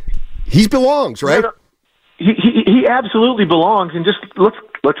quarterbacks, he belongs, right? He absolutely belongs. And just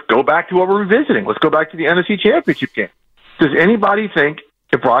let's go back to what we're revisiting. Let's go back to the NFC Championship game. Does anybody think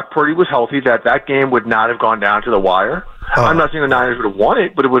if Brock Purdy was healthy that game would not have gone down to the wire? I'm not saying the Niners would have won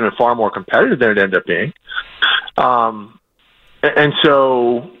it, but it would have been far more competitive than it ended up being. And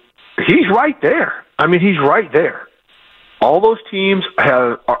so he's right there. I mean, he's right there. All those teams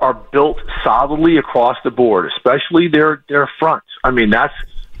are built solidly across the board, especially their fronts. I mean, that's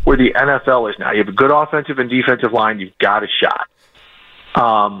where the NFL is now. You have a good offensive and defensive line, you've got a shot.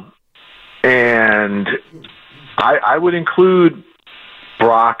 And I would include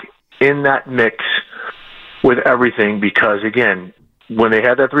Brock in that mix with everything because, again, when they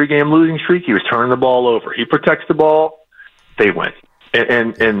had that 3-game losing streak, he was turning the ball over. He protects the ball, they win.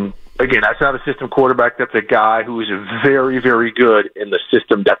 And again, that's not a system quarterback. That's a guy who is very, very good in the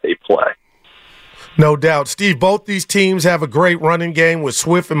system that they play. No doubt. Steve, both these teams have a great running game with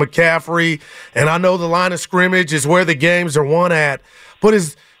Swift and McCaffrey, and I know the line of scrimmage is where the games are won at. But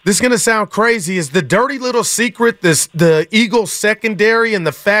this is going to sound crazy. Is the dirty little secret the Eagles secondary and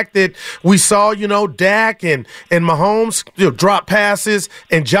the fact that we saw, Dak and Mahomes drop passes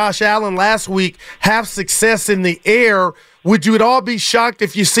and Josh Allen last week have success in the air? Would you at all be shocked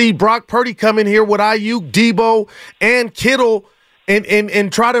if you see Brock Purdy come in here with Ayuk, Debo, and Kittle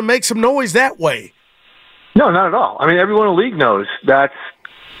and try to make some noise that way? No, not at all. I mean, everyone in the league knows that's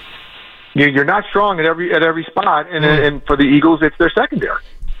you're not strong at every spot, and for the Eagles, it's their secondary.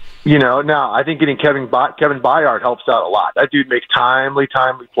 Now I think getting Kevin Byard helps out a lot. That dude makes timely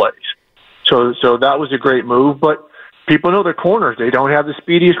plays. So that was a great move. But people know their corners. They don't have the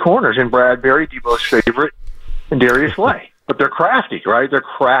speediest corners in Bradbury, Debo's favorite, and Darius Slay. But they're crafty, right? They're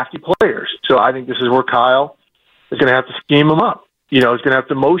crafty players. So I think this is where Kyle is going to have to scheme them up. He's going to have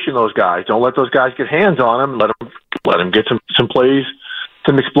to motion those guys. Don't let those guys get hands on them. Let them get some plays,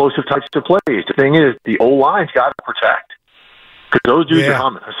 some explosive types of plays. The thing is, the O-line's got to protect because those dudes are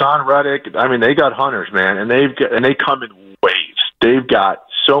humming. Hassan Reddick, I mean, they got hunters, man, and they come in waves. They've got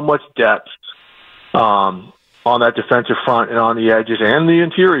so much depth on that defensive front and on the edges and the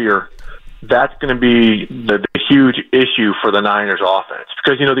interior. That's going to be the huge issue for the Niners offense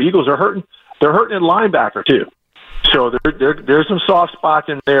because, the Eagles are hurting. They're hurting at linebacker too. So there's some soft spots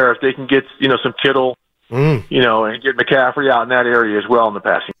in there if they can get, some Kittle, and get McCaffrey out in that area as well in the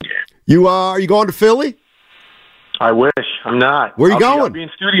passing game. Are you going to Philly? I wish. I'm not. Where are you going? I'll be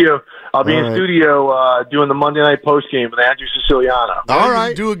in studio. Doing the Monday night post game with Andrew Siciliano. All right.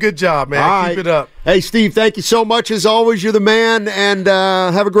 You do a good job, man. Keep it up. Hey, Steve, thank you so much as always. You're the man, and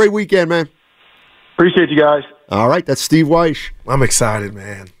have a great weekend, man. Appreciate you guys. All right, that's Steve Wyche. I'm excited,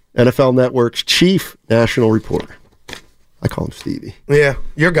 man. NFL Network's chief national reporter. I call him Stevie. Yeah,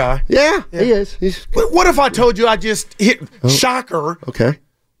 your guy. Yeah, he is. What if I told you I just hit shocker? Okay.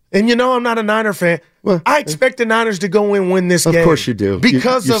 And I'm not a Niner fan. Well, I expect the Niners to go and win this game. Of course you do.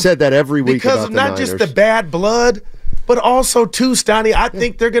 Because you said that every week because about of the not Niners. just the bad blood, but also too, Steiny. I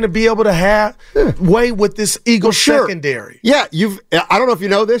think they're going to be able to have way with this Eagles secondary. Yeah, I don't know if you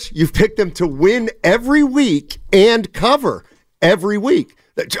know this. You've picked them to win every week and cover every week.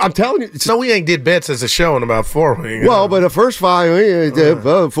 I'm telling you. So we ain't did bets as a show in about 4 weeks. Well, but the first 5,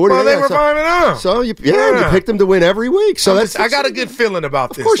 40. Well, they were 5-0. So you picked them to win every week. So I got a good feeling about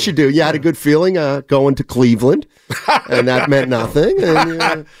this. Of course you do. You had a good feeling going to Cleveland, and that meant nothing.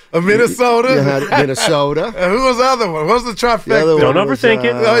 And, Minnesota. You had Minnesota. Who was the other one? What was the trifecta? Don't overthink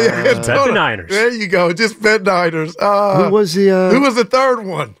it. Bet the Niners. There you go. Just bet Niners. Who was the third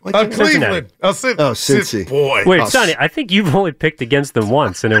one? Cleveland. Cincy. Boy. Wait, Sonny, I think you've only picked against them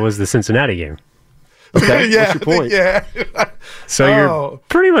once, and it was the Cincinnati game. Okay, yeah, what's your point? Yeah. So you're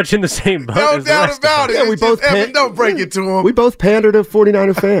pretty much in the same boat. No as doubt about it. Yeah, we both don't break it to them. We both pander to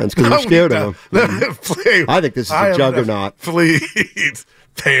 49er fans because we're scared of them. I think this is a juggernaut. Please,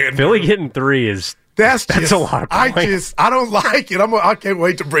 pander. Philly getting 3 is That's a lot of points. I don't like it. I can't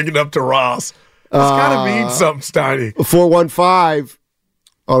wait to bring it up to Ross. It's got to mean something, Steiny. 415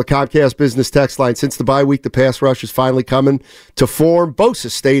 on the Comcast business text line. Since the bye week, the pass rush is finally coming to form.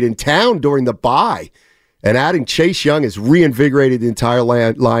 Bosa stayed in town during the bye, and adding Chase Young has reinvigorated the entire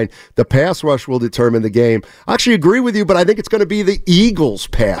line. The pass rush will determine the game. I actually agree with you, but I think it's going to be the Eagles'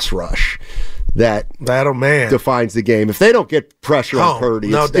 pass rush that defines the game. If they don't get pressure on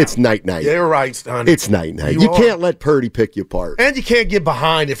Purdy, it's night-night. You're right, Steiny. It's night-night. You can't let Purdy pick you apart. And you can't get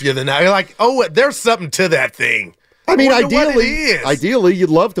behind if you're the night. You're like, there's something to that thing. I mean, ideally, you'd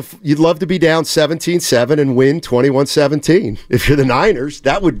love to be down 17-7 and win 21-17. If you're the Niners,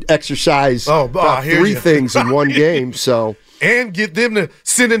 that would exercise about three things in one game. So and get them to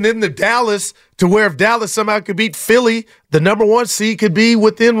sending them to Dallas, to where if Dallas somehow could beat Philly, the number 1 seed could be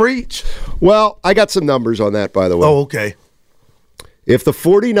within reach. Well, I got some numbers on that, by the way. Oh, okay. If the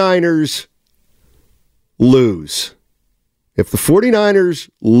 49ers lose,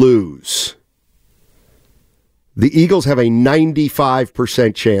 the Eagles have a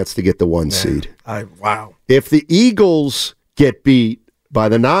 95% chance to get the 1 seed. Wow. If the Eagles get beat by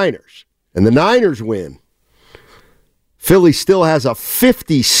the Niners and the Niners win, Philly still has a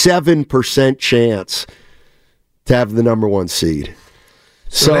 57% chance to have the number 1 seed.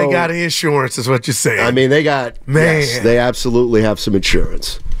 So they got insurance, is what you're saying. I mean, they absolutely have some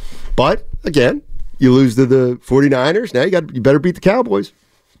insurance. But, again, you lose to the 49ers, now you better beat the Cowboys.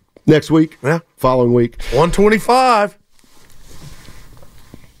 Next week, following week. 125.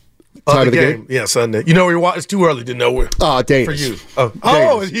 Time of the game? Yeah, Sunday. You know where you're watching? It's too early to know where. Danish. For you.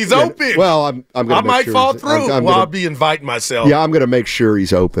 He's open. Well, I'm going to I might fall through. I'll be inviting myself. Yeah, I'm going to make sure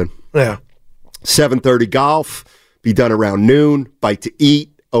he's open. Yeah. 7:30 golf. Be done around noon. Bite to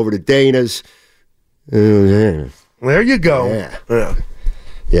eat. Over to Dana's. There you go.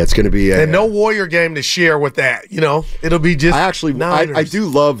 Yeah, it's going to be and no Warrior game to share with that. It'll be just. I do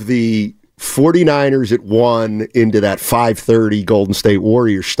love the 49ers at 1 into that 5:30 Golden State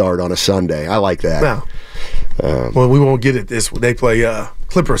Warriors start on a Sunday. I like that. Now, well, we won't get it this. They play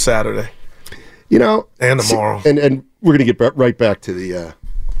Clippers Saturday. And tomorrow. And we're going to get right back to the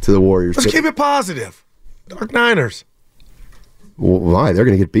Warriors. Let's keep it positive. Dark Niners. Well, why? They're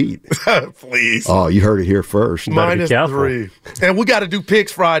going to get beat. Please. Oh, you heard it here first. -3. And we got to do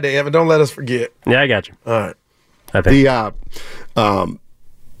picks Friday, Evan. Don't let us forget. Yeah, I got you. All right. I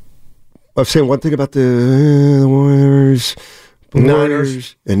was saying one thing about the Warriors and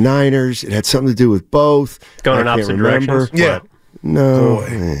Niners. It had something to do with both. Going in opposite directions. Yeah. No.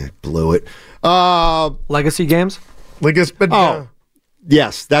 Blew it. Legacy games?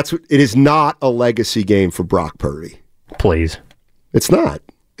 Yes, that's what it is. Not a legacy game for Brock Purdy. Please. It's not.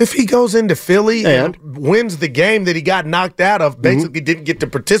 If he goes into Philly and wins the game that he got knocked out of, basically didn't get to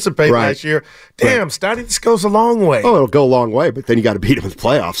participate last year, Steiny, this goes a long way. Oh, it'll go a long way, but then you got to beat him in the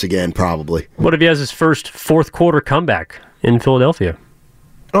playoffs again, probably. What if he has his first fourth quarter comeback in Philadelphia?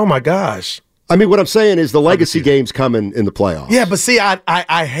 Oh, my gosh. I mean, what I'm saying is the legacy game's coming in the playoffs. Yeah, but see,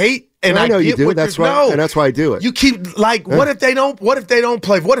 I hate. And I know you do. That's why, and that's why I do it. You keep what if they don't? What if they don't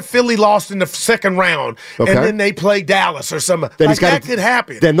play? What if Philly lost in the second round and then they play Dallas or something? Then that could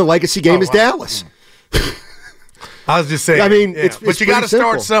happen. Then the legacy game is Dallas. I was just saying. I mean, but you got to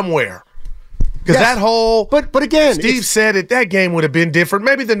start somewhere. Because that whole. But again, Steve said it. That game would have been different.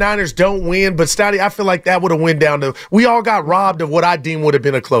 Maybe the Niners don't win, but Steiny, I feel like that would have went down to. We all got robbed of what I deem would have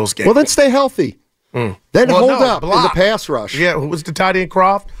been a close game. Well, then stay healthy. Then hold up in the pass rush. Yeah, who was the tight end?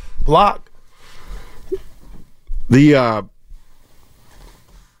 Croft block. The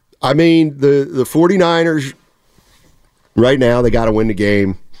 49ers right now, they got to win the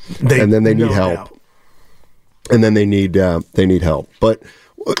game, and then they need help. And then they need help. But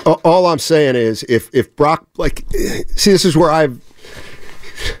all I'm saying is, if Brock, this is where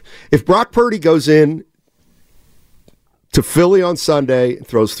if Brock Purdy goes in to Philly on Sunday and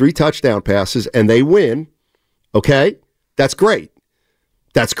throws 3 touchdown passes and they win, okay, that's great.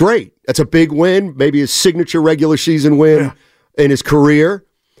 That's great. That's a big win, maybe his signature regular season win in his career.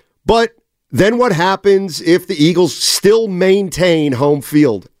 But then what happens if the Eagles still maintain home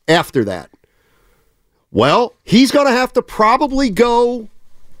field after that? Well, he's going to have to probably go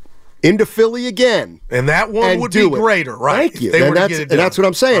into Philly again. And that one would be greater, right? Thank you. And that's what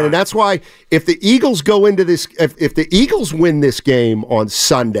I'm saying. Right. And that's why if the Eagles go into this, if the Eagles win this game on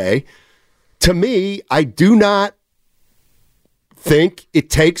Sunday, to me, I do not think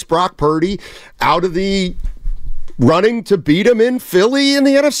it takes Brock Purdy out of the running to beat him in Philly in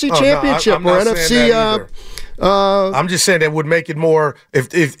the NFC Championship or NFC I'm just saying that would make it more,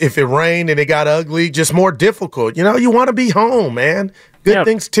 if it rained and it got ugly, just more difficult. You know, you want to be home, man. Good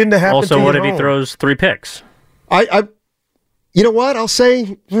things tend to happen also, to you what if home. he throws 3 picks? You know what? I'll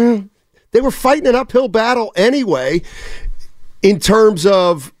say they were fighting an uphill battle anyway in terms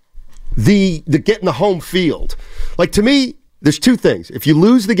of the getting the home field. Like, to me, there's 2 things. If you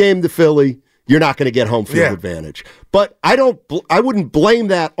lose the game to Philly, you're not going to get home field advantage. But I wouldn't blame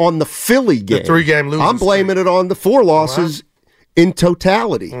that on the Philly game. The 3-game losing I'm blaming it on the 4 losses in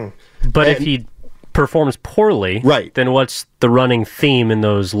totality. But if he performs poorly, then what's the running theme in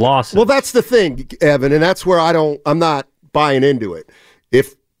those losses? Well, that's the thing, Evan, and that's where I'm not buying into it.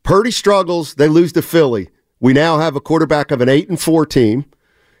 If Purdy struggles, they lose to Philly. We now have a quarterback of an 8-4 team.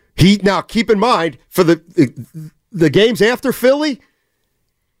 Now keep in mind, for the games after Philly,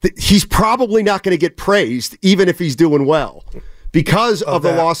 he's probably not going to get praised, even if he's doing well, because of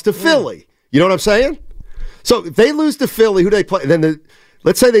the loss to Philly. You know what I'm saying? So if they lose to Philly, who do they play? Then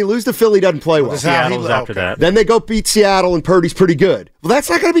let's say they lose to Philly, doesn't play well. Seattle's after that. Then they go beat Seattle, and Purdy's pretty good. Well,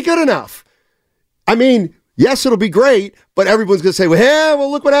 that's not going to be good enough. I mean, yes, it'll be great, but everyone's going to say, well,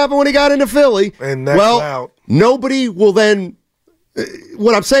 look what happened when he got into Philly. And that's out. Nobody will then.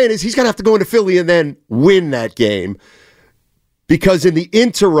 What I'm saying is he's going to have to go into Philly and then win that game. Because in the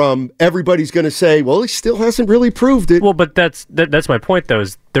interim, everybody's going to say, well, he still hasn't really proved it. Well, but that's my point, though,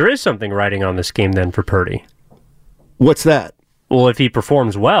 is there is something riding on this game then for Purdy. What's that? Well, if he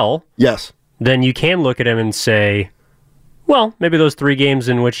performs well, yes, then you can look at him and say, well, maybe those 3 games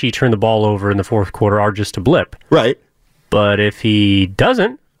in which he turned the ball over in the 4th quarter are just a blip. Right. But if he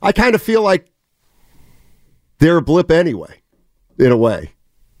doesn't... I kind of feel like they're a blip anyway, in a way.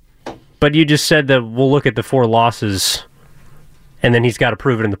 But you just said that we'll look at the 4 losses... And then he's got to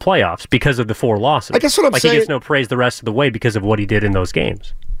prove it in the playoffs because of the 4 losses. I guess what I'm saying... he gets no praise the rest of the way because of what he did in those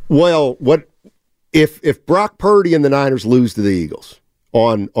games. Well, what if Brock Purdy and the Niners lose to the Eagles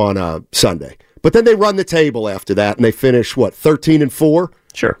on Sunday, but then they run the table after that and they finish, 13-4?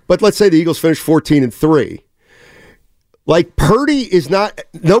 Sure. But let's say the Eagles finish 14-3. Like, Purdy is not...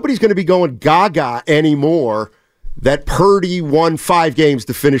 Nobody's going to be going gaga anymore that Purdy won 5 games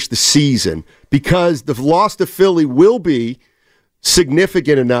to finish the season because the loss to Philly will be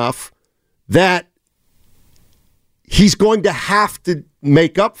significant enough that he's going to have to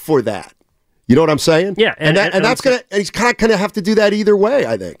make up for that. You know what I'm saying? Yeah, and he's kind of going to have to do that either way,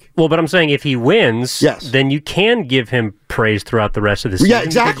 I think. Well, but I'm saying if he wins, then you can give him praise throughout the rest of the season. Yeah,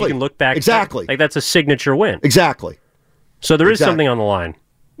 exactly. You can look back. Exactly. Like that's a signature win. Exactly. So there is something on the line.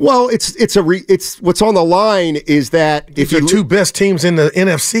 Well, it's what's on the line is that if you're 2 best teams in the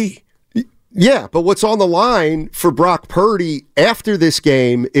NFC. Yeah, but what's on the line for Brock Purdy after this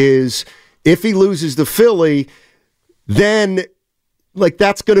game is if he loses to Philly, then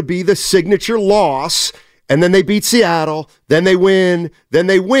that's going to be the signature loss, and then they beat Seattle, then they win.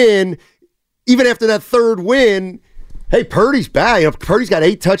 Even after that 3rd win, hey, Purdy's back. Purdy's got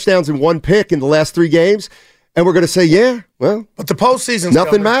 8 touchdowns and 1 pick in the last 3 games, and we're going to say, but the postseason's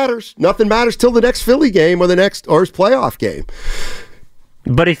nothing matters. Nothing matters till the next Philly game or his playoff game.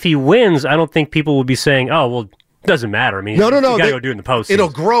 But if he wins, I don't think people will be saying, oh, well, it doesn't matter. I mean, no. You got to go do it in the postseason.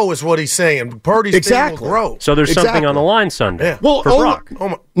 It'll grow is what he's saying. Purdy's thing will grow. So there's something on the line Sunday. Yeah. Well, for Brock.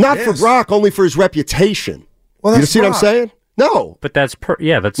 Not for Brock, only for his reputation. Well, you see what I'm saying? No. But that's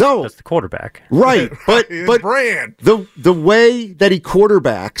the quarterback. Right. But brand. The way that he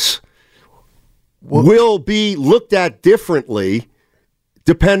quarterbacks will be looked at differently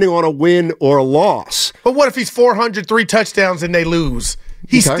depending on a win or a loss. But what if he's 403 touchdowns and they lose?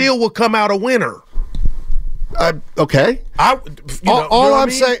 He still will come out a winner. Okay. All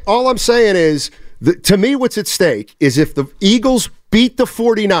I'm saying is, to me, what's at stake is if the Eagles beat the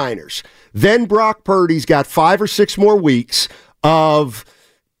 49ers, then Brock Purdy's got 5 or 6 more weeks of,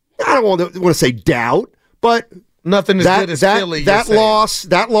 I don't want to say doubt, but nothing as good as Philly. That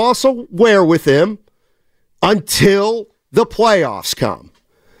loss will wear with him until the playoffs come,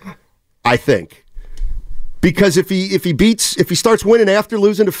 I think. Because if he starts winning after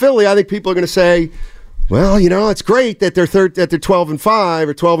losing to Philly, I think people are going to say, well, it's great that they're 12-5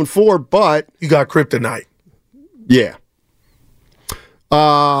 or 12-4, but you got kryptonite. Yeah.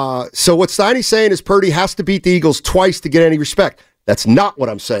 So what Steiny's saying is Purdy has to beat the Eagles twice to get any respect. That's not what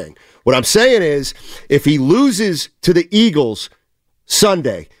I'm saying. What I'm saying is if he loses to the Eagles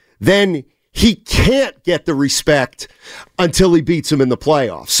Sunday, then he can't get the respect until he beats them in the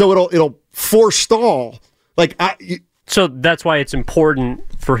playoffs. So it'll forestall. So that's why it's important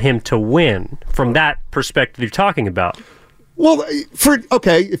for him to win from that perspective you're talking about. Well, for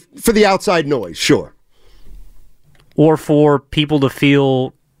the outside noise, sure. Or for people to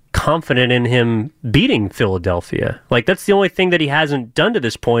feel confident in him beating Philadelphia. Like, that's the only thing that he hasn't done to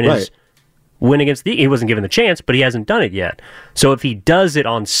this point is win against the... He wasn't given the chance, but he hasn't done it yet. So if he does it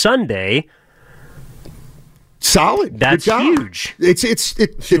on Sunday... Solid. That's huge.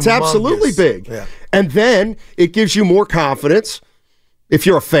 It's absolutely big. Yeah. And then it gives you more confidence, if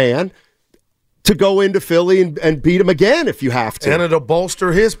you're a fan, to go into Philly and beat him again if you have to. And it'll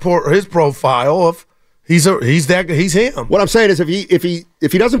bolster his profile of he's him. What I'm saying is if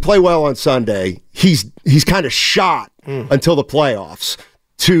he doesn't play well on Sunday, he's kind of shot until the playoffs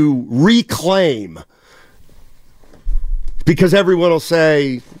to reclaim, because everyone will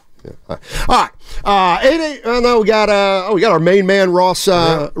say, all right, 8-8. Oh no, we got our main man Ross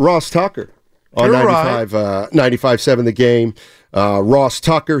Tucker on 95.7 The Game. Ross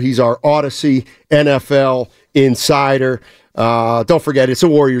Tucker, he's our Odyssey NFL insider. Don't forget, it's a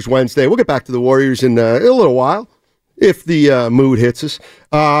Warriors Wednesday. We'll get back to the Warriors in a little while if the mood hits us.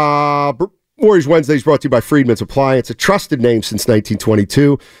 Warriors Wednesday is brought to you by Friedman's Appliance, a trusted name since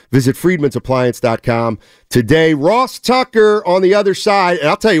 1922. Visit friedmansappliance.com today. Ross Tucker on the other side, and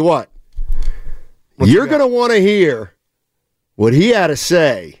I'll tell you what, you're going to want to hear what he had to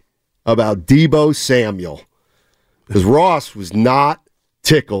say about Deebo Samuel, because Ross was not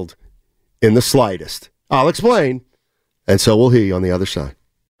tickled in the slightest. I'll explain, and so will he on the other side.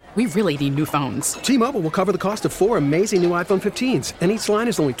 We really need new phones. T-Mobile will cover the cost of 4 amazing new iPhone 15s, and each line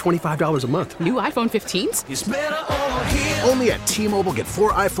is only $25 a month. New iPhone 15s? It's better over here. Only at T-Mobile, get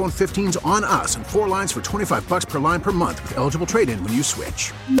 4 iPhone 15s on us and 4 lines for $25 per line per month with eligible trade-in when you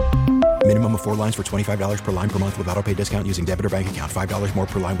switch. Minimum of 4 lines for $25 per line per month with autopay discount using debit or bank account. $5 more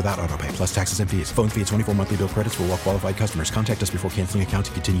per line without autopay, plus taxes and fees. Phone fee at 24 monthly bill credits for well-qualified customers. Contact us before canceling account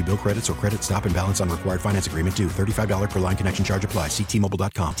to continue bill credits or credit stop and balance on required finance agreement due. $35 per line connection charge applies. See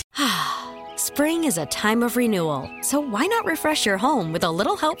T-Mobile.com. Spring is a time of renewal, so why not refresh your home with a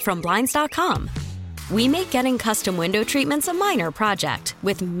little help from Blinds.com? We make getting custom window treatments a minor project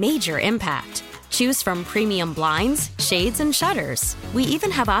with major impact. Choose from premium blinds, shades, and shutters. We even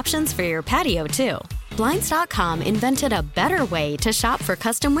have options for your patio, too. Blinds.com invented a better way to shop for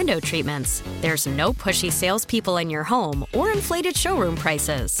custom window treatments. There's no pushy salespeople in your home or inflated showroom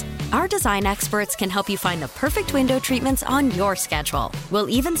prices. Our design experts can help you find the perfect window treatments on your schedule. We'll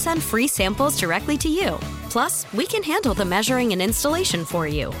even send free samples directly to you. Plus, we can handle the measuring and installation for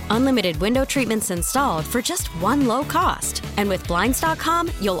you. Unlimited window treatments installed for just one low cost. And with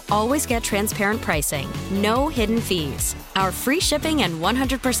Blinds.com, you'll always get transparent pricing. No hidden fees. Our free shipping and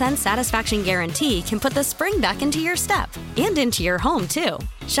 100% satisfaction guarantee can put the spring back into your step and into your home, too.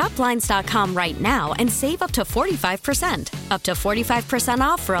 Shop Blinds.com right now and save up to 45%. Up to 45%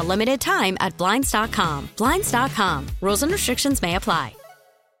 off for a limited time at Blinds.com. Blinds.com. Rules and restrictions may apply.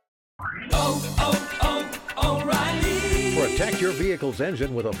 O'Reilly. Protect your vehicle's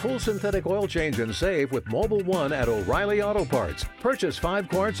engine with a full synthetic oil change and save with Mobile One at O'Reilly Auto Parts. Purchase 5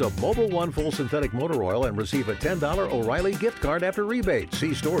 quarts of Mobile One full synthetic motor oil and receive a $10 O'Reilly gift card after rebate.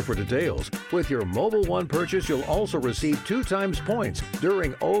 See store for details. With your Mobile One purchase, you'll also receive 2 times points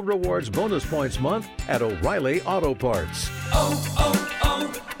during O Rewards Bonus Points Month at O'Reilly Auto Parts.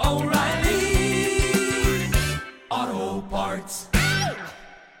 O'Reilly Auto Parts.